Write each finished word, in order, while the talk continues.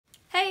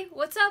Hey,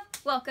 what's up?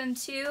 Welcome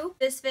to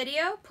this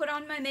video, Put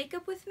On My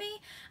Makeup With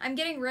Me. I'm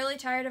getting really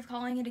tired of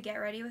calling it a get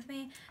ready with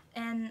me,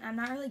 and I'm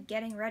not really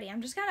getting ready.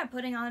 I'm just kind of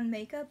putting on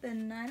makeup,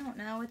 and I don't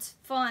know, it's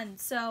fun,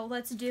 so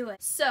let's do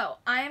it. So,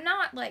 I am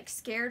not, like,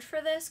 scared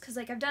for this, because,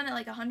 like, I've done it,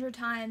 like, 100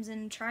 times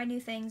and tried new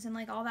things and,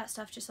 like, all that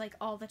stuff just, like,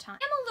 all the time.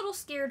 I'm a little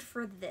scared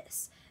for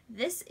this.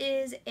 This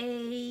is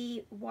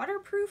a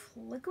waterproof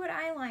liquid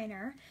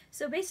eyeliner,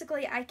 so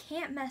basically I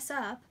can't mess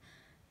up,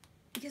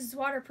 because it's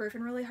waterproof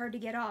and really hard to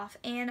get off,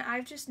 and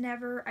I've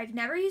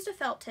never used a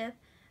felt tip.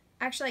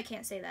 Actually, I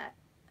can't say that,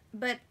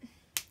 but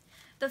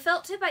the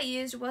felt tip I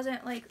used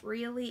wasn't like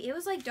really, it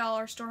was like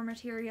dollar store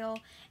material,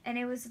 and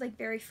it was like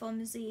very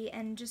flimsy,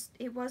 and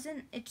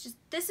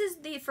this is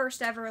the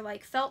first ever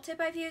like felt tip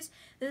I've used.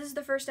 This is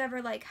the first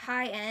ever like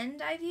high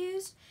end I've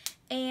used,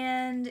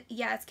 and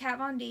yeah, it's Kat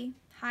Von D,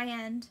 high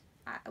end.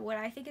 What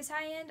I think is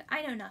high-end,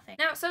 I know nothing.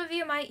 Now, some of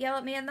you might yell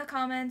at me in the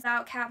comments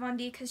about Kat Von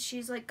D because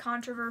she's, like,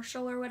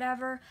 controversial or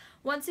whatever.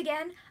 Once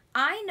again,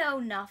 I know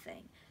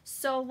nothing.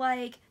 So,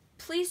 like,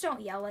 please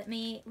don't yell at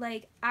me.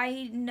 Like,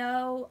 I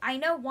know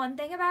one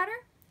thing about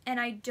her, and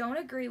I don't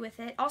agree with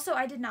it. Also,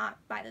 I did not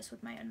buy this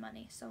with my own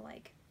money, so,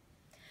 like,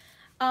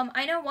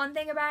 I know one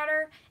thing about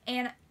her,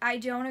 and I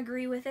don't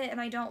agree with it, and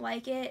I don't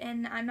like it,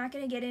 and I'm not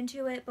gonna get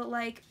into it, but,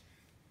 like,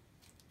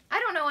 I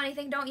don't know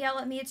anything, don't yell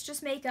at me, it's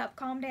just makeup,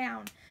 calm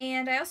down.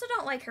 And I also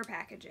don't like her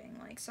packaging,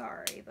 like,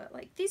 sorry, but,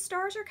 like, these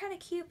stars are kind of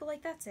cute, but,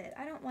 like, that's it.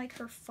 I don't like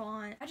her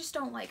font. I just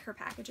don't like her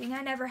packaging.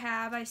 I never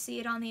have. I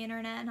see it on the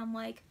internet, and I'm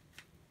like,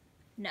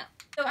 no.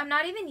 So I'm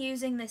not even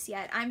using this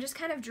yet. I'm just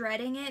kind of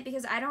dreading it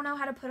because I don't know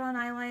how to put on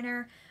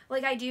eyeliner.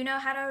 Like, I do know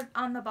how to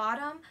on the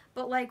bottom,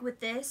 but, like, with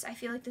this, I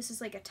feel like this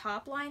is, like, a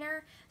top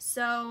liner.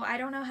 So I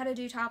don't know how to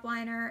do top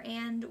liner,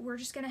 and we're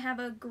just going to have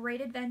a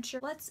great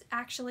adventure. Let's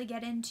actually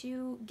get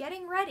into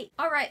getting ready.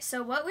 Alright,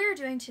 so what we are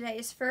doing today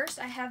is first,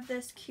 I have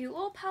this cute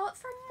little palette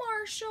from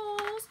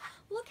Marshalls.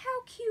 Look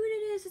how cute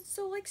it is. It's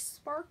so, like,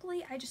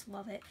 sparkly. I just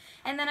love it.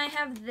 And then I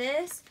have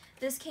this.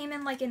 This came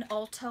in, like, an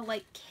Ulta,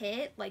 like,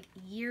 kit, like,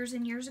 years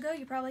and years ago.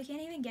 You probably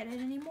can't even get it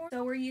anymore.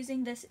 So we're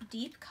using this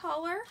deep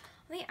color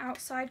on the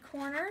outside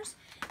corners,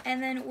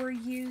 and then we're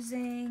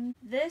using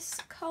this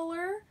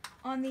color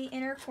on the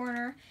inner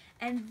corner,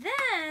 and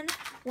then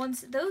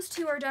once those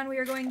two are done, we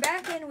are going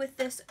back in with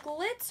this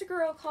Glitz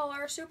Girl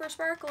color, super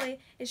sparkly,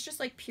 it's just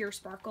like pure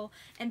sparkle,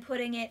 and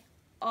putting it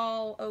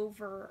all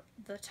over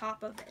the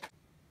top of it.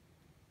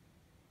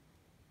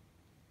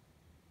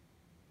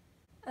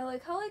 I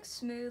like how like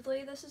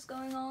smoothly this is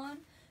going on.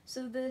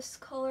 So this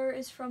color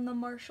is from the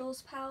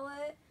Marshalls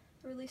palette,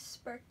 really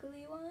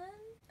sparkly one.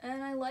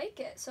 And I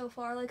like it so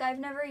far. Like, I've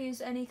never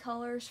used any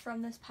colors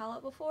from this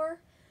palette before.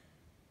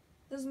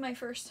 This is my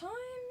first time,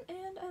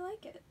 and I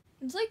like it.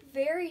 It's, like,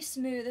 very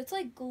smooth. It's,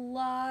 like,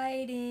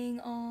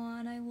 gliding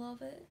on. I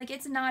love it. Like,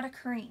 it's not a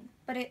cream,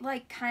 but it,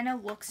 like, kind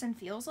of looks and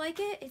feels like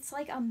it. It's,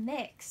 like, a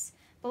mix,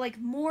 but, like,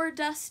 more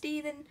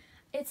dusty than...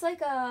 It's,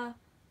 like, a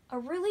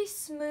really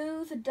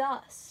smooth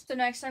dust. So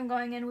next I'm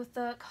going in with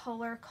the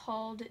color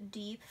called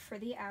Deep for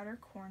the outer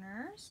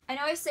corners. I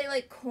know I say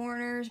like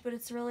corners, but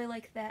it's really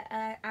like the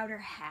outer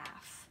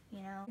half,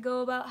 you know?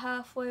 Go about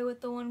halfway with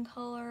the one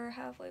color,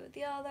 halfway with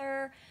the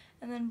other,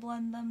 and then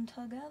blend them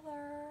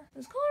together.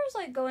 This color is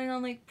like going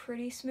on like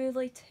pretty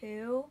smoothly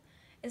too.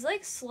 It's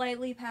like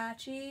slightly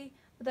patchy,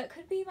 but that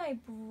could be my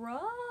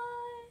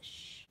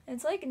brush.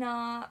 It's like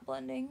not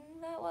blending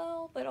that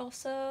well, but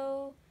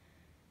also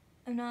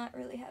I'm not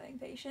really having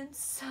patience,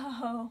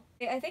 so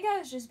I think I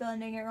was just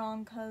blending it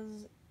wrong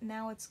because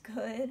now it's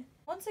good.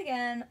 Once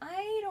again,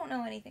 I don't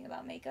know anything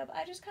about makeup.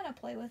 I just kind of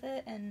play with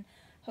it and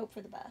hope for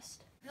the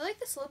best. I feel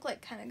like this look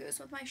like kind of goes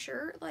with my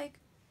shirt, like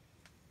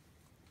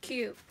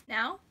cute.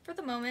 Now, for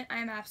the moment,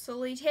 I'm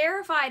absolutely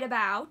terrified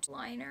about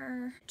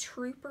liner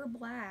Trooper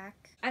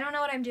Black. I don't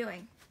know what I'm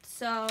doing,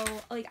 so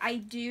like I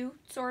do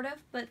sort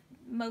of, but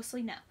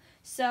mostly no.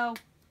 So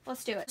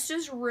let's do it. Let's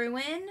just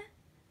ruin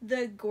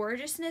the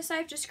gorgeousness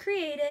I've just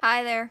created.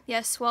 Hi there.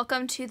 Yes,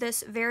 welcome to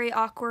this very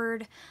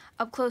awkward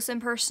up close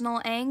and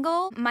personal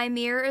angle. My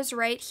mirror is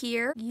right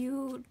here.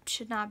 You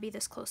should not be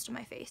this close to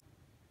my face.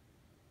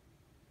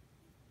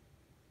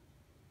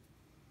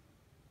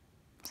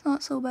 It's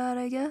not so bad,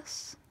 I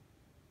guess.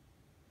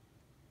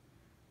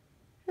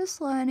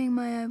 Just lining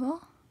my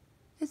eyeball.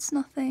 It's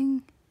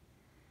nothing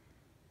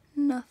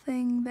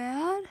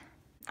bad.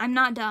 I'm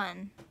not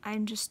done.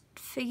 I'm just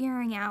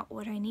figuring out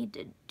what I need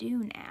to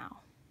do now.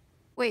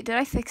 Wait, did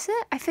I fix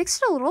it? I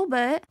fixed it a little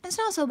bit. It's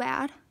not so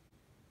bad.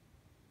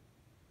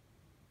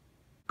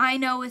 I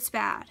know it's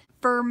bad.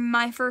 For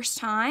my first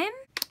time,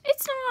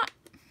 it's not,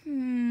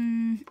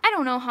 I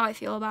don't know how I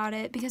feel about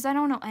it because I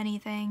don't know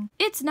anything.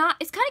 It's kind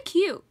of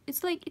cute.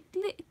 It's like,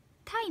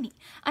 tiny.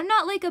 I'm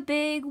not like a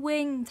big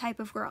wing type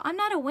of girl. I'm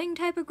not a wing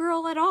type of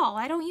girl at all.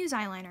 I don't use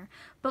eyeliner.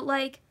 But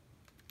like,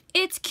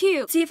 it's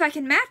cute. See if I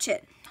can match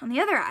it on the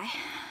other eye.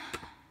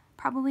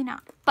 Probably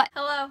not. But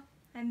hello,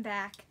 I'm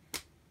back.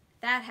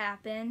 that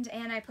happened,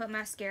 and I put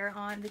mascara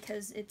on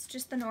because it's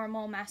just the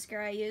normal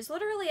mascara I use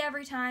literally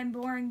every time.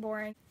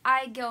 Boring.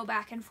 I go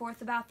back and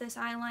forth about this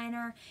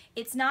eyeliner.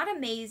 It's not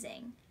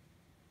amazing.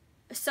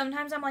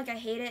 Sometimes I'm like, I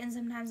hate it, and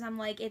sometimes I'm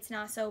like, it's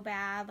not so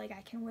bad, like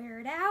I can wear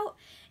it out,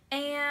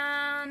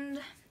 and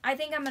I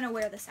think I'm gonna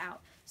wear this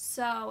out,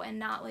 so, and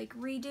not like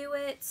redo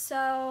it,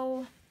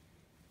 so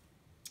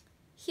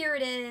here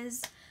it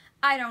is.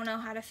 I don't know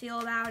how to feel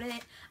about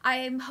it.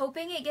 I'm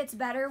hoping it gets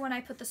better when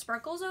I put the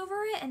sparkles over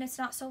it and it's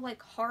not so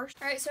like harsh.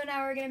 Alright, so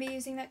now we're gonna be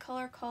using that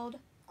color called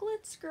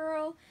Glitz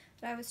Girl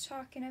that I was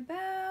talking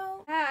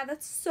about. Ah,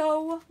 that's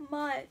so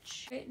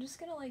much. Okay, I'm just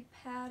gonna like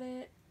pat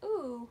it.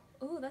 Ooh,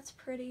 that's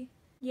pretty.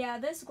 Yeah,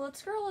 this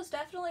Glitz Girl is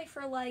definitely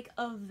for like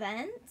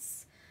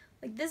events.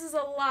 Like this is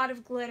a lot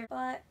of glitter,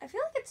 but I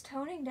feel like it's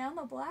toning down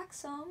the black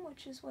some,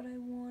 which is what I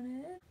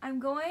wanted. I'm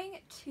going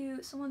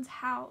to someone's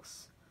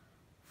house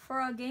for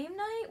a game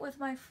night with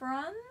my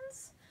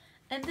friends,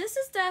 and this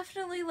is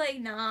definitely like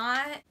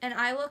not an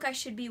eye look I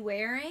should be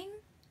wearing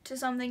to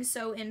something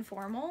so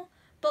informal,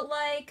 but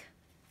like,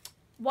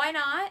 why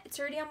not? It's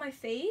already on my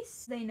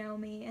face. They know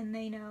me and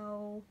they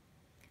know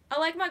I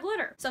like my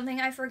glitter.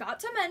 Something I forgot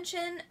to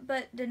mention,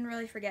 but didn't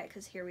really forget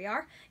because here we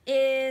are,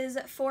 is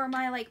for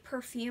my like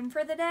perfume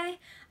for the day,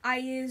 I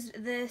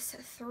used this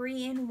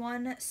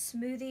 3-in-1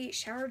 smoothie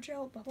shower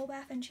gel, bubble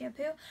bath, and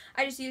shampoo.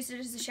 I just used it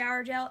as a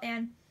shower gel,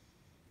 and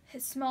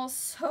it smells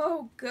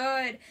so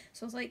good. It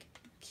smells like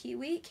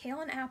kiwi,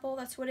 kale, and apple.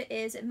 That's what it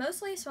is. It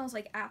mostly smells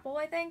like apple,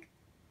 I think.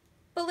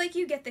 But like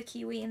you get the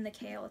kiwi and the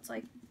kale. It's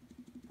like,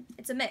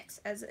 it's a mix,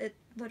 as it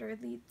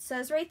literally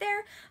says right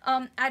there.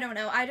 I don't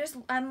know.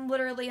 I'm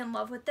literally in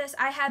love with this.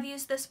 I have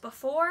used this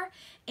before,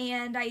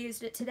 and I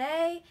used it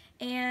today,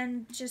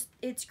 and just,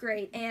 it's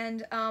great.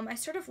 And I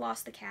sort of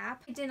lost the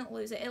cap. I didn't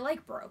lose it. It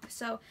like broke.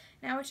 So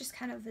now it just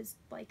kind of is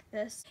like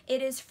this.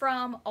 It is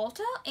from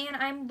Ulta, and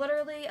I'm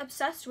literally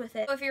obsessed with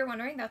it. So if you're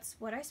wondering, that's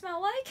what I smell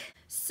like.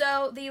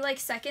 So the like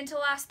second to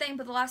last thing,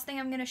 but the last thing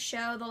I'm going to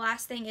show, the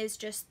last thing is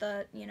just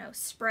the, you know,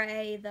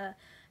 spray, the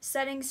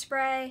setting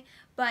spray.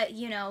 But,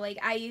 you know, like,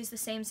 I use the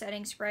same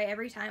setting spray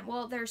every time.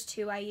 Well, there's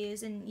two I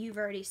use, and you've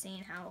already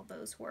seen how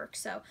those work,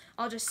 so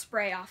I'll just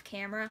spray off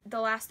camera.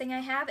 The last thing I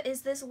have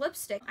is this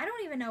lipstick. I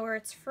don't even know where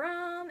it's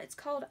from. It's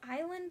called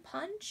Island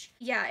Punch.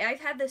 Yeah,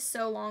 I've had this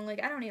so long,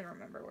 like, I don't even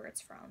remember where it's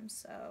from,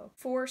 so.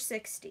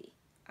 460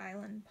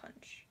 Island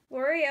Punch.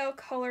 L'Oreal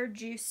Color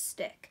Juice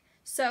Stick.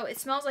 So, it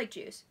smells like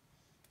juice.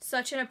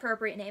 Such an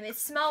appropriate name. It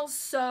smells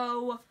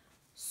so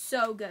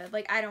good.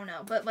 Like, I don't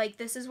know, but like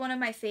this is one of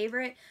my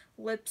favorite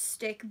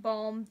lipstick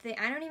balm thing.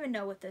 I don't even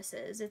know what this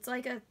is. It's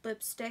like a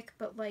lipstick,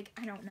 but like,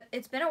 I don't know.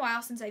 It's been a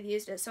while since I've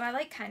used it, so I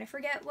like kind of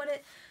forget what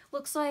it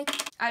looks like.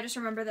 I just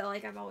remember that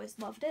like I've always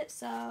loved it,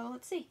 so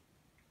let's see.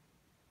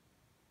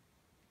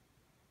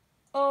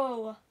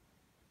 Oh,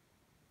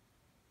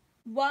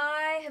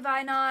 why have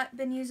I not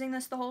been using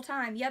this the whole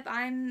time? Yep,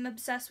 I'm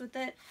obsessed with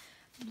it,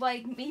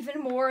 like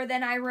even more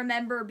than I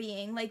remember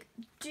being. Like,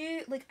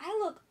 dude, like I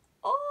look,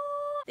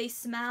 oh, they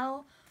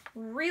smell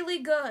really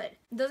good.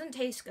 It doesn't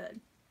taste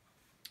good.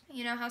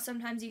 You know how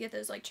sometimes you get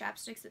those like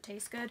chapsticks that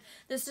taste good?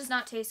 This does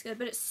not taste good,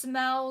 but it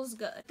smells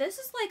good. This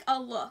is like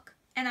a look,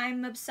 and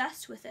I'm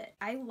obsessed with it.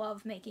 I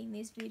love making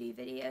these beauty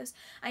videos.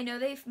 I know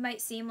they might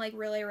seem like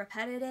really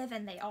repetitive,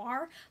 and they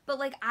are, but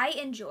like I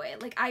enjoy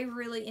it. Like I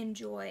really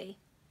enjoy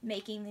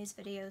making these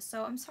videos,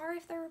 so I'm sorry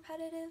if they're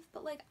repetitive,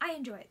 but like I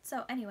enjoy it.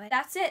 So anyway,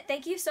 that's it.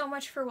 Thank you so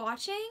much for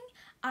watching.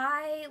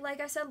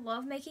 Like I said,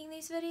 love making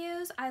these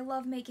videos. I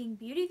love making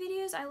beauty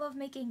videos. I love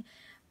making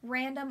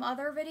random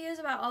other videos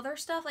about other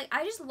stuff. Like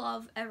I just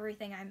love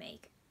everything I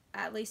make.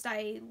 At least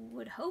I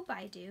would hope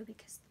I do,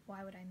 because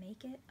why would I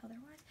make it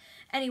otherwise?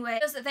 Anyway,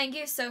 just thank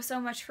you so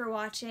much for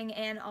watching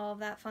and all of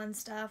that fun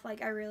stuff.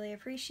 Like I really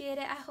appreciate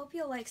it. I hope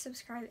you'll like,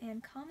 subscribe,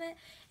 and comment,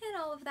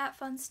 and all of that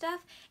fun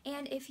stuff.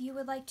 And if you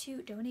would like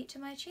to donate to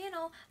my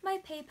channel, my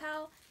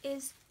PayPal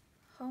is,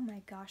 oh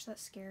my gosh, that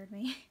scared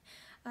me.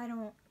 I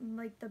don't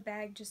like the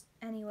bag, just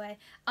anyway.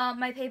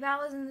 My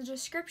PayPal is in the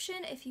description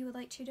if you would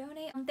like to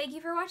donate. Thank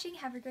you for watching.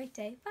 Have a great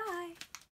day. Bye.